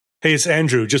Hey, it's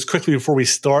Andrew. Just quickly before we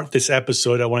start this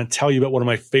episode, I want to tell you about one of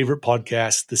my favorite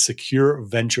podcasts, the Secure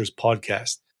Ventures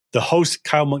podcast. The host,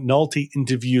 Kyle McNulty,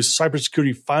 interviews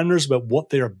cybersecurity founders about what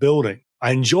they are building.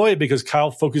 I enjoy it because Kyle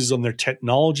focuses on their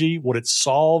technology, what it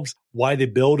solves, why they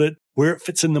build it, where it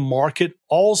fits in the market.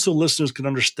 Also, listeners can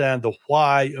understand the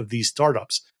why of these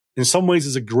startups. In some ways,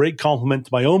 it's a great complement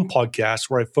to my own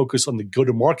podcast where I focus on the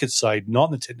go-to-market side, not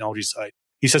on the technology side.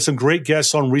 He's had some great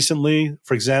guests on recently.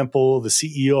 For example, the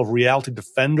CEO of Reality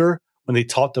Defender, when they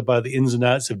talked about the ins and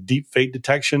outs of deep fake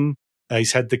detection.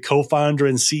 He's had the co-founder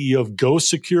and CEO of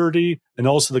Ghost Security, and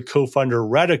also the co-founder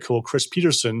of Radical, Chris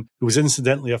Peterson, who was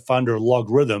incidentally a founder of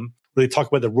Logarithm, where they talk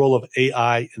about the role of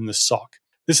AI in the SOC.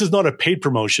 This is not a paid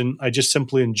promotion. I just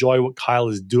simply enjoy what Kyle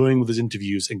is doing with his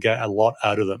interviews and get a lot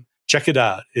out of them. Check it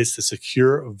out. It's the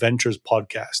Secure Ventures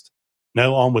podcast.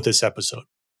 Now on with this episode.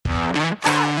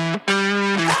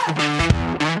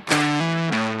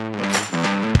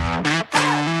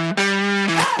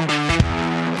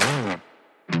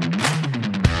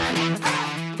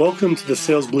 Welcome to the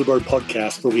Sales Bluebird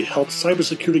podcast, where we help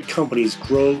cybersecurity companies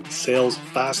grow sales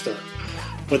faster.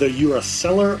 Whether you're a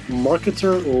seller,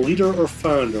 marketer, leader, or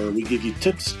founder, we give you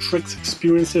tips, tricks,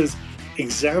 experiences,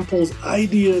 examples,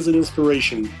 ideas, and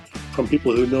inspiration from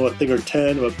people who know a thing or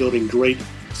 10 about building great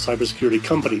cybersecurity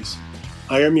companies.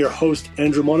 I am your host,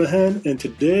 Andrew Monahan, and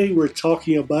today we're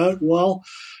talking about, well,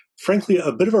 frankly,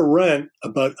 a bit of a rant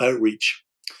about outreach.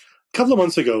 A couple of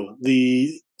months ago,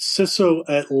 the CISO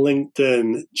at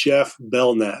LinkedIn, Jeff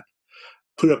Belknap,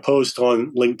 put a post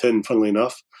on LinkedIn, funnily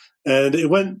enough, and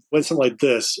it went something like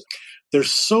this.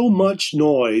 There's so much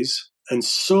noise and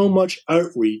so much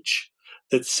outreach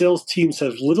that sales teams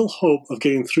have little hope of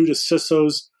getting through to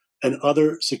CISOs and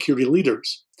other security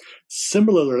leaders.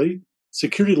 Similarly,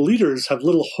 security leaders have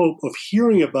little hope of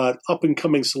hearing about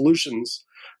up-and-coming solutions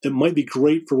that might be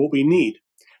great for what we need.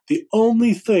 The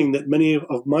only thing that many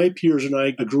of my peers and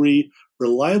I agree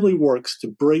reliably works to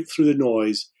break through the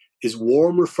noise is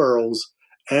warm referrals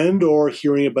and or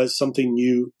hearing about something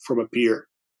new from a peer.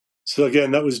 So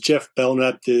again, that was Jeff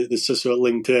Belknap, the CISO at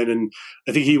LinkedIn, and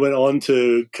I think he went on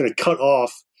to kind of cut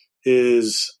off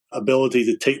his ability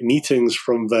to take meetings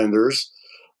from vendors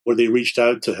where they reached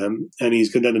out to him, and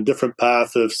he's gone down a different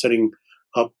path of setting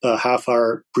up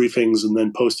half-hour briefings and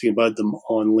then posting about them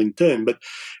on LinkedIn. But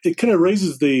it kind of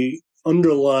raises the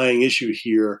underlying issue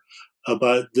here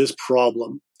about this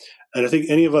problem. And I think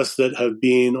any of us that have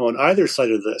been on either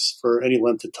side of this for any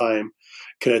length of time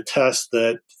can attest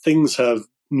that things have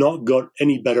not got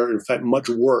any better, in fact, much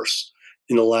worse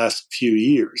in the last few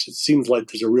years. It seems like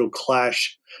there's a real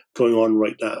clash going on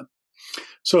right now.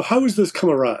 So how has this come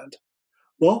around?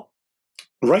 Well,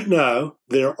 right now,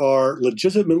 there are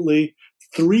legitimately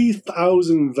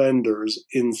 3,000 vendors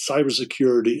in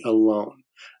cybersecurity alone.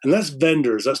 And that's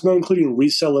vendors. That's not including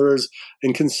resellers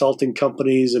and consulting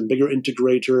companies and bigger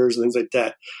integrators and things like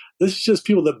that. This is just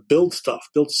people that build stuff,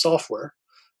 build software,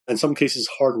 in some cases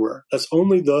hardware. That's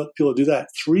only the people that do that,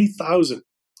 3,000.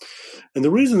 And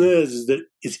the reason is that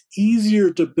it's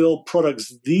easier to build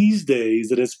products these days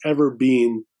than it's ever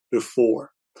been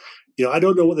before. You know, I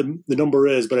don't know what the number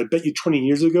is, but I bet you 20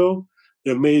 years ago,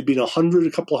 there may have been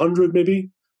a couple hundred maybe,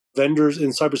 vendors in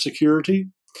cybersecurity.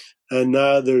 And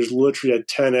now there's literally a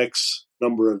 10x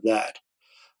number of that.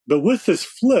 But with this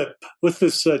flip, with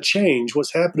this change,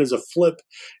 what's happened is a flip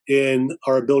in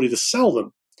our ability to sell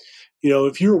them. You know,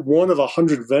 if you're one of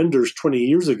 100 vendors 20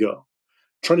 years ago,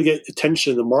 trying to get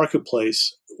attention in the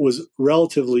marketplace was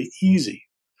relatively easy,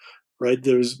 right?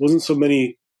 There wasn't so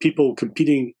many people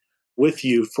competing with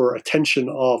you for attention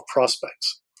of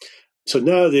prospects. So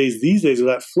these days with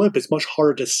that flip, it's much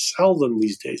harder to sell them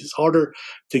these days. It's harder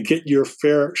to get your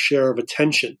fair share of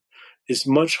attention. It's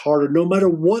much harder, no matter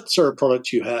what sort of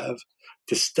product you have,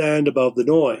 to stand above the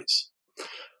noise.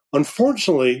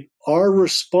 Unfortunately, our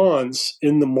response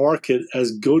in the market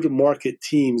as go-to-market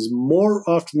teams, more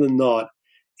often than not,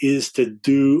 is to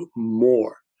do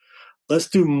more. Let's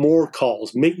do more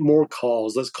calls, make more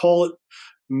calls. Let's call it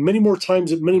many more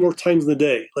times in the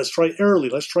day. Let's try early.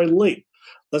 Let's try late.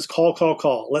 Let's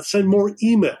call. Let's send more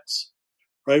emails,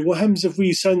 right? What happens if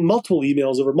we send multiple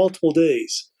emails over multiple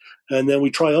days? And then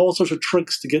we try all sorts of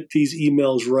tricks to get these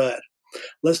emails read.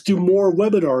 Let's do more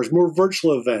webinars, more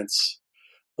virtual events.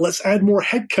 Let's add more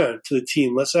headcount to the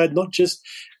team. Let's add not just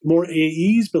more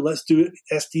AEs, but let's do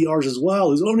SDRs as well,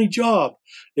 whose only job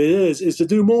is to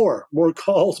do more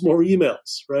calls, more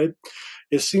emails, right?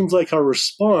 It seems like our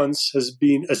response has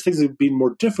been, as things have been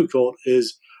more difficult,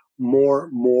 is more.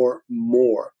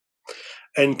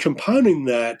 And compounding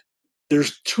that,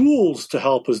 there's tools to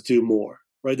help us do more.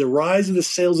 right? The rise of the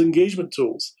sales engagement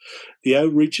tools, the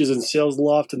outreaches and Sales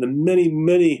Loft, and the many,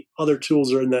 many other tools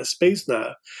that are in that space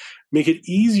now make it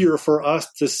easier for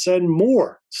us to send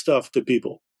more stuff to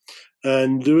people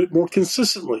and do it more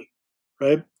consistently,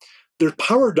 right? There's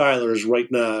power dialers right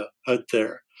now out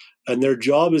there, and their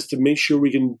job is to make sure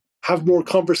we can have more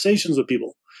conversations with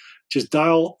people. Just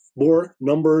dial more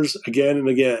numbers again and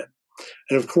again.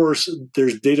 And of course,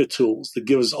 there's data tools that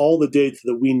give us all the data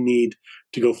that we need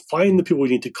to go find the people we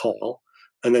need to call,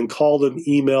 and then call them,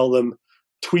 email them,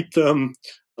 tweet them,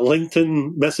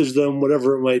 LinkedIn message them,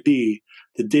 whatever it might be.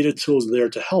 The data tools are there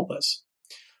to help us.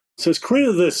 So it's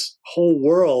created this whole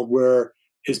world where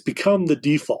it's become the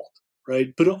default,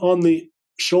 right? Put it on the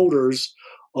shoulders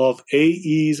of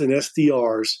AEs and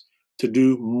SDRs to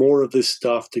do more of this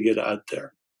stuff to get out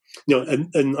there.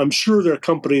 And I'm sure there are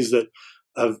companies that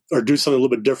are doing something a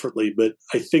little bit differently, but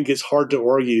I think it's hard to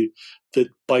argue that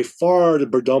by far the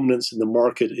predominance in the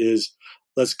market is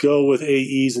let's go with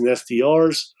AEs and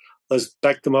SDRs, let's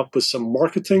back them up with some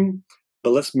marketing,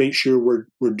 but let's make sure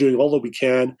we're doing all that we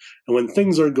can. And when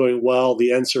things aren't going well,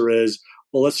 the answer is,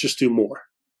 well, let's just do more,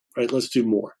 right? Let's do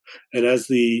more. And as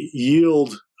the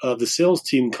yield of the sales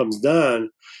team comes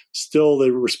down, still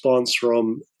the response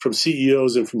from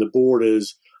CEOs and from the board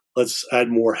is, let's add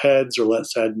more heads or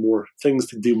let's add more things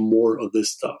to do more of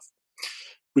this stuff.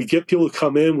 We get people to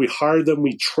come in, we hire them,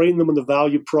 we train them on the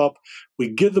value prop, we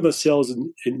give them a sales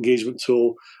engagement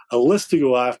tool, a list to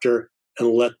go after,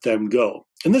 and let them go.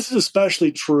 And this is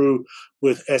especially true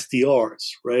with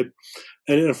SDRs, right?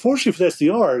 And unfortunately for the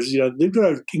SDRs, they've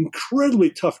got an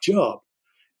incredibly tough job.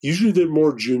 Usually they're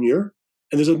more junior,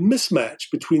 and there's a mismatch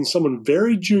between someone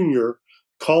very junior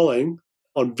calling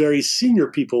on very senior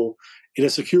people in a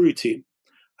security team.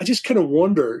 I just kind of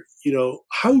wonder,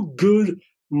 how good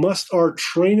must our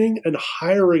training and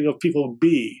hiring of people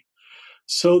be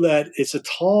so that it's at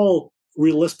all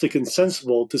realistic and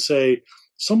sensible to say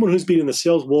someone who's been in the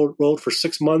sales world for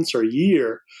 6 months or a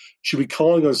year should be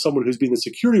calling on someone who's been in the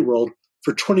security world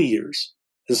for 20 years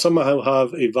and somehow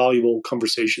have a valuable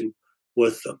conversation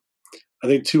with them. I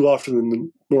think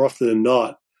more often than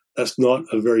not, that's not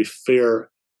a very fair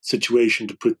situation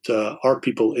to put our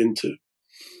people into.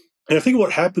 And I think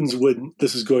what happens when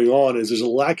this is going on is there's a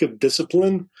lack of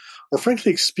discipline or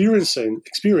frankly experience on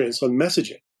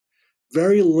messaging.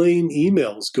 Very lame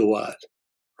emails go out,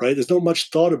 right? There's not much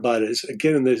thought about it. It's,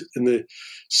 again, in the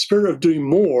spirit of doing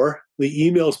more, the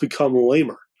emails become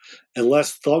lamer and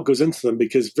less thought goes into them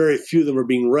because very few of them are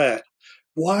being read.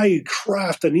 Why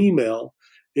craft an email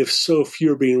if so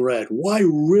few are being read? Why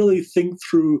really think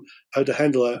through how to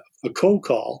handle a cold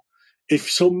call if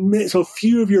so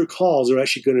few of your calls are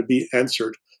actually going to be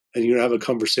answered and you're going to have a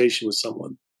conversation with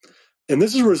someone? And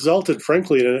this has resulted,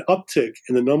 frankly, in an uptick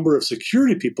in the number of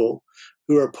security people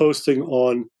who are posting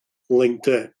on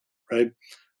LinkedIn, right?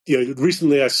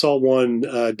 Recently I saw one,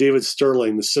 David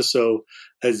Sterling, the CISO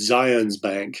at Zions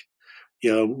Bank.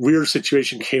 Weird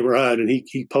situation came around and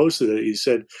he posted it. He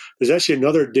said, there's actually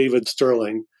another David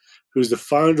Sterling who's the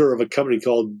founder of a company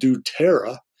called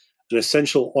doTERRA, an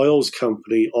essential oils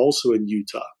company also in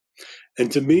Utah. And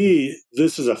to me,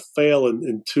 this is a fail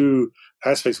in two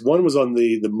aspects. One was on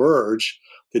the merge,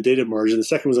 the data merge, and the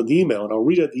second was on the email. And I'll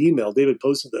read out the email. David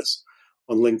posted this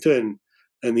on LinkedIn.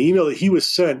 And the email that he was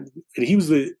sent, and he was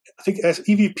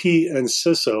EVP and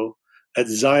CISO at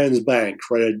Zions Bank,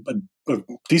 right? A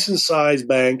decent-sized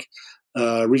bank,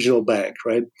 regional bank,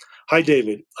 right? Hi,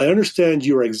 David. I understand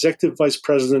you are Executive Vice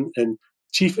President and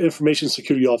Chief Information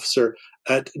Security Officer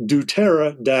at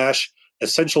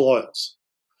doTERRA-Essential Oils,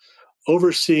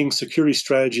 overseeing security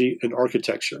strategy and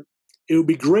architecture. It would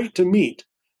be great to meet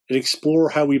and explore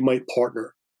how we might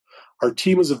partner. Our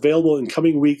team is available in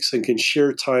coming weeks and can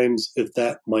share times if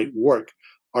that might work.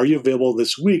 Are you available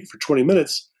this week for 20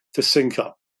 minutes to sync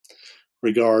up?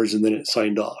 Regards, and then it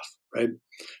signed off, right?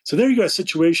 So there you got a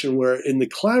situation where in the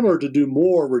clamor to do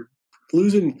more, we're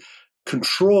losing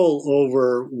control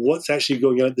over what's actually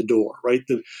going out the door, right?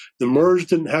 The merge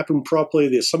didn't happen properly.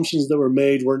 The assumptions that were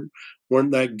made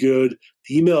weren't that good.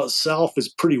 The email itself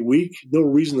is pretty weak. No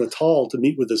reason at all to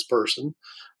meet with this person.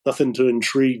 Nothing to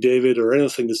intrigue David or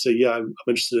anything to say, yeah, I'm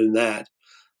interested in that.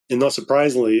 And not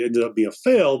surprisingly, it ended up being a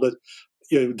fail. But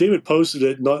David posted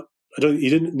it. He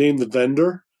didn't name the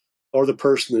vendor or the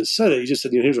person that said it. He just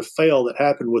said, here's a fail that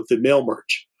happened with the mail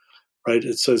merge, right?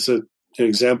 It says an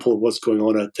example of what's going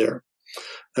on out there.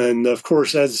 And of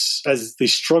course, as they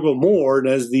struggle more and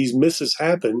as these misses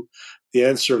happen, the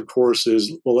answer, of course,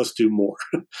 is, well, let's do more.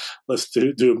 Let's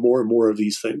do more and more of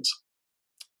these things.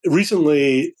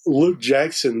 Recently, Luke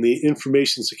Jackson, the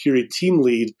information security team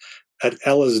lead at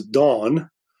Ella's Dawn,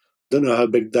 Don't know how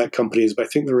big that company is, but I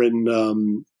think they're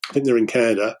in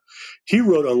Canada. He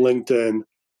wrote on LinkedIn,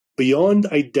 "Beyond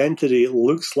Identity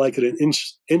looks like an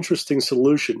interesting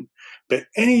solution, but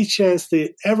any chance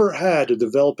they ever had of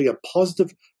developing a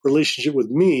positive relationship with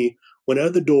me went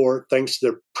out the door thanks to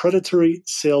their predatory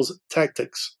sales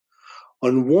tactics.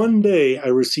 On one day, I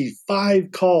received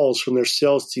 5 calls from their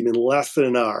sales team in less than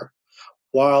an hour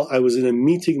while I was in a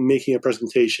meeting making a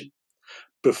presentation.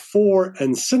 Before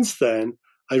and since then,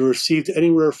 I received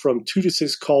anywhere from 2 to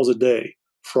 6 calls a day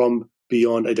from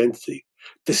Beyond Identity,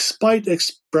 despite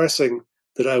expressing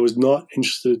that I was not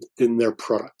interested in their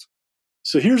product."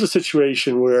 So here's a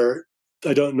situation where,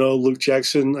 I don't know Luke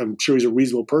Jackson, I'm sure he's a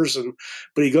reasonable person,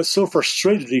 but he got so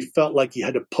frustrated he felt like he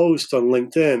had to post on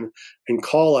LinkedIn and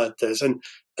call out this. And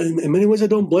in many ways, I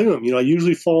don't blame him. I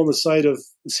usually fall on the side of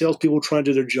salespeople trying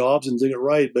to do their jobs and doing it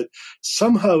right. But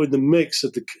somehow in the mix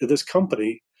at this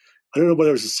company, I don't know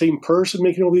whether it was the same person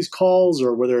making all these calls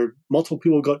or whether multiple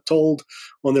people got told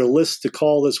on their list to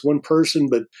call this one person.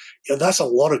 But that's a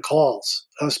lot of calls.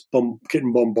 That's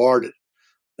getting bombarded.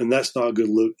 And that's not a good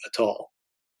look at all.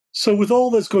 So with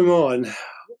all that's going on,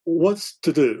 what's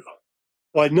to do?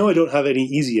 Well, I know I don't have any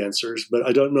easy answers, but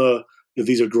I don't know if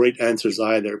these are great answers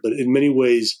either. But in many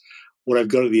ways, what I've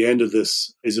got at the end of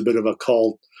this is a bit of a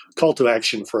call to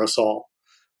action for us all.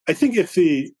 I think if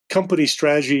the company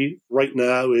strategy right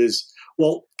now is,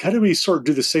 well, how do we sort of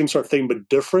do the same sort of thing but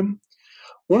different?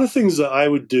 One of the things that I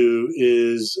would do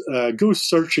is go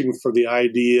searching for the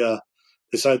idea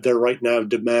that's out there right now of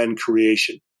demand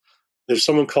creation. There's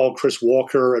someone called Chris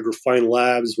Walker at Refine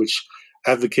Labs, which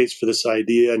advocates for this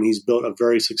idea, and he's built a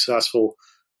very successful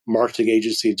marketing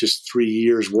agency in just 3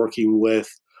 years working with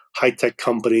high-tech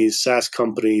companies, SaaS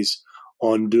companies,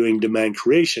 on doing demand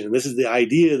creation. And this is the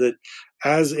idea that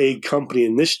as a company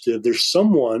initiative, there's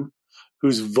someone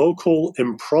who's vocal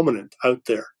and prominent out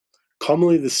there,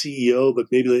 commonly the CEO, but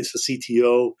maybe it's the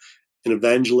CTO, an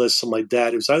evangelist, something like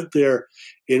that, who's out there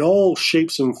in all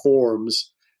shapes and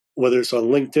forms, whether it's on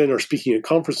LinkedIn or speaking at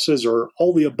conferences or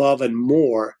all the above and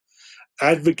more,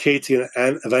 advocating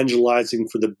and evangelizing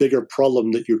for the bigger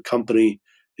problem that your company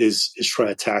is trying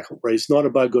to tackle, right? It's not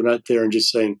about going out there and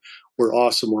just saying, we're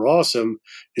awesome.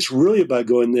 It's really about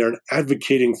going there and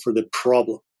advocating for the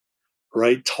problem,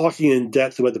 right? Talking in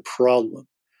depth about the problem,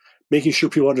 making sure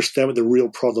people understand what the real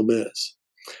problem is.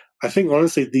 I think,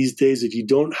 honestly, these days, if you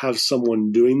don't have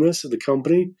someone doing this at the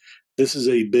company, this is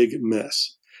a big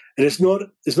miss. And it's not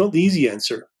the easy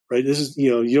answer, right? This is,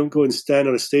 you don't go and stand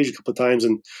on a stage a couple of times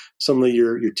and suddenly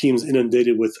your team's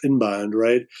inundated with inbound,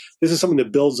 right? This is something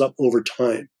that builds up over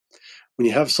time. When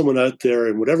you have someone out there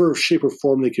in whatever shape or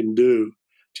form they can do,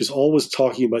 just always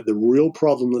talking about the real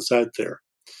problem that's out there.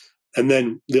 And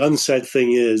then the unsaid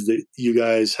thing is that you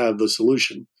guys have the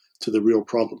solution to the real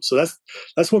problem. So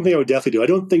that's one thing I would definitely do. I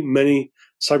don't think many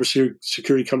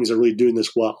cybersecurity companies are really doing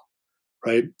this well,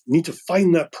 right? You need to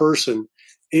find that person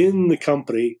in the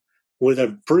company with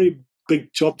a pretty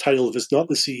big job title, if it's not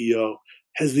the CEO,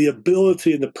 has the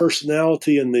ability and the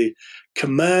personality and the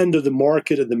command of the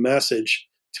market and the message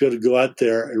to be able to go out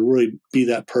there and really be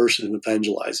that person who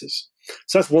evangelizes.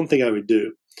 So that's one thing I would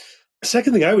do. The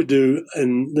second thing I would do,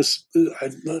 and this, I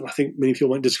think many people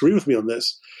might disagree with me on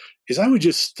this, is I would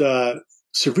just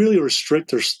severely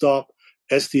restrict or stop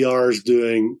SDRs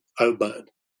doing outbound,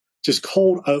 just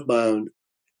cold outbound.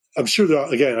 I'm sure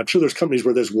there's companies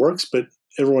where this works, but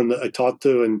everyone that I talk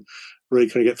to and really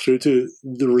kind of get through to,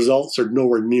 the results are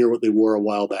nowhere near what they were a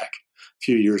while back, a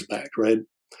few years back, right?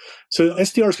 So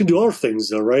SDRs can do other things,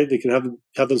 though, right? They can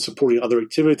have them supporting other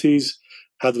activities,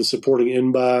 have them supporting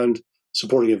inbound,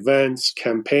 supporting events,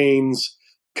 campaigns,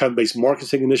 account-based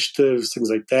marketing initiatives, things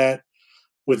like that.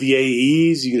 With the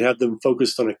AEs, you can have them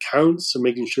focused on accounts and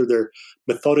making sure they're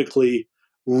methodically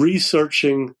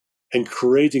researching and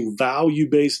creating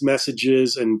value-based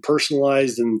messages and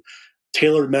personalized and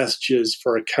tailored messages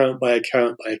for account by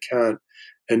account by account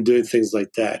and doing things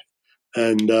like that.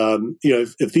 And,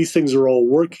 if these things are all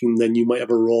working, then you might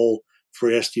have a role for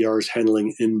SDRs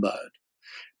handling inbound.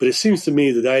 But it seems to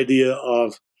me that the idea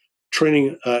of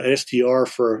training an SDR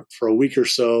for a week or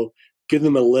so, give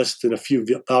them a list and a few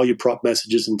value prop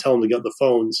messages and tell them to get on the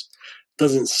phones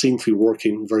doesn't seem to be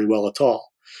working very well at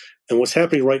all. And what's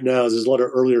happening right now is there's a lot of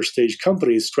earlier stage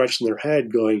companies scratching their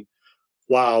head going,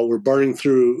 wow, we're burning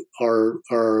through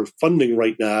our funding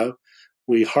right now.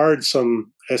 We hired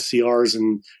some SCRs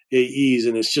and AEs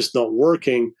and it's just not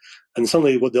working. And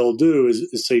suddenly what they'll do is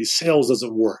say sales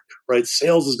doesn't work, right?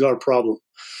 Sales has got a problem.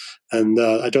 And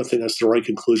I don't think that's the right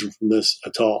conclusion from this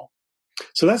at all.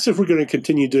 So that's if we're going to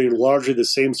continue doing largely the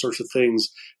same sorts of things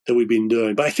that we've been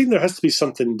doing. But I think there has to be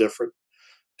something different.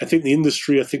 I think the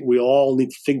industry, I think we all need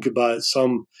to think about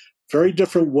some very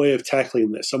different way of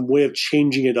tackling this, some way of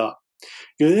changing it up.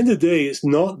 At the end of the day, it's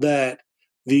not that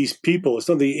these people, it's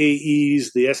not the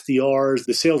AEs, the SDRs,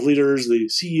 the sales leaders, the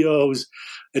CEOs,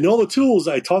 and all the tools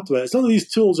I talked about. It's not that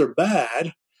these tools are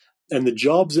bad and the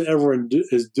jobs that everyone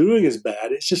is doing is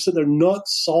bad. It's just that they're not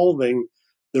solving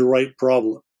the right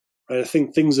problem. Right? I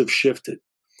think things have shifted.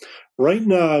 Right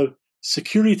now,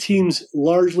 security teams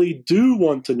largely do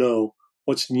want to know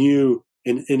what's new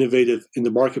and innovative in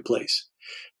the marketplace.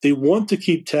 They want to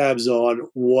keep tabs on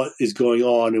what is going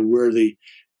on and where the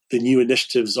new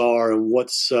initiatives are and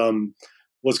what's going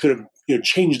to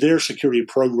change their security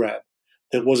program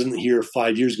that wasn't here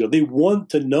 5 years ago. They want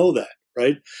to know that,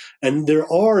 right? And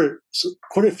there are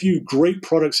quite a few great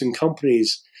products and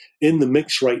companies in the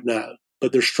mix right now,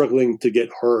 but they're struggling to get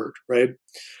heard, right?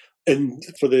 And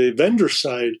for the vendor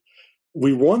side,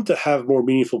 we want to have more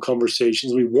meaningful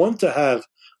conversations. We want to have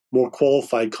more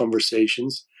qualified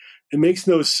conversations. It makes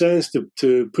no sense to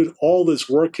put all this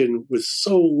work in with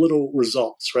so little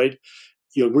results, right?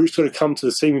 We're just going to come to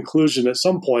the same conclusion at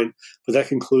some point, but that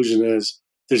conclusion is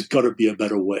there's got to be a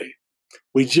better way.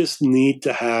 We just need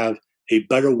to have a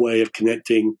better way of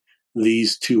connecting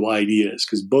these two ideas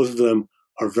because both of them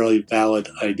are very valid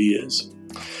ideas.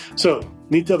 So,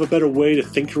 need to have a better way to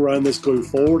think around this going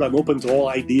forward. I'm open to all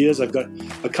ideas. I've got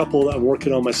a couple that I'm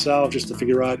working on myself just to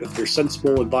figure out if they're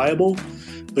sensible and viable.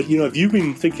 But, if you've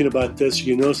been thinking about this,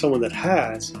 someone that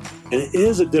has, and it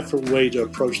is a different way to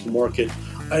approach the market,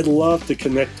 I'd love to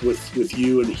connect with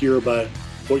you and hear about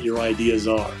what your ideas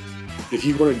are. If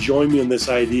you want to join me on this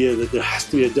idea that there has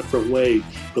to be a different way,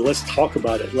 but let's talk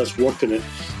about it, let's work on it,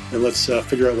 and let's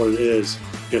figure out what it is,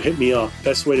 hit me up.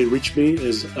 Best way to reach me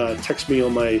is text me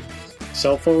on my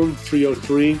cell phone,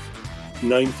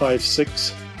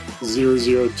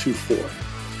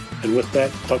 303-956-0024. And with that,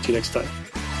 talk to you next time.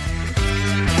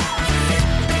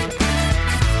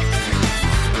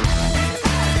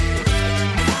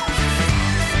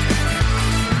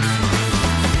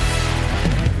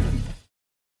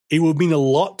 It would mean a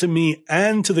lot to me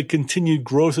and to the continued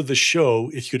growth of the show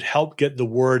if you could help get the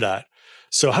word out.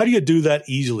 So how do you do that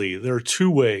easily? There are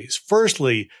two ways.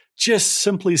 Firstly, just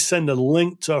simply send a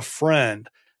link to a friend.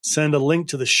 Send a link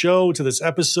to the show, to this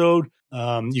episode.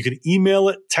 You can email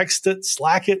it, text it,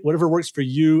 Slack it, whatever works for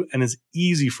you and is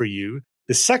easy for you.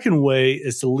 The second way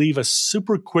is to leave a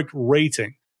super quick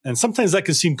rating. And sometimes that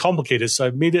can seem complicated, so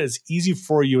I've made it as easy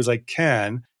for you as I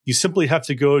can. You simply have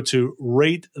to go to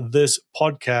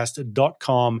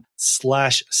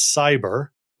ratethispodcast.com/cyber.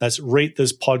 That's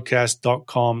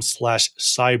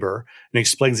ratethispodcast.com/cyber, and it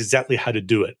explains exactly how to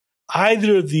do it.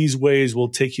 Either of these ways will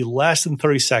take you less than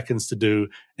 30 seconds to do,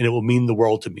 and it will mean the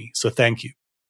world to me. So thank you.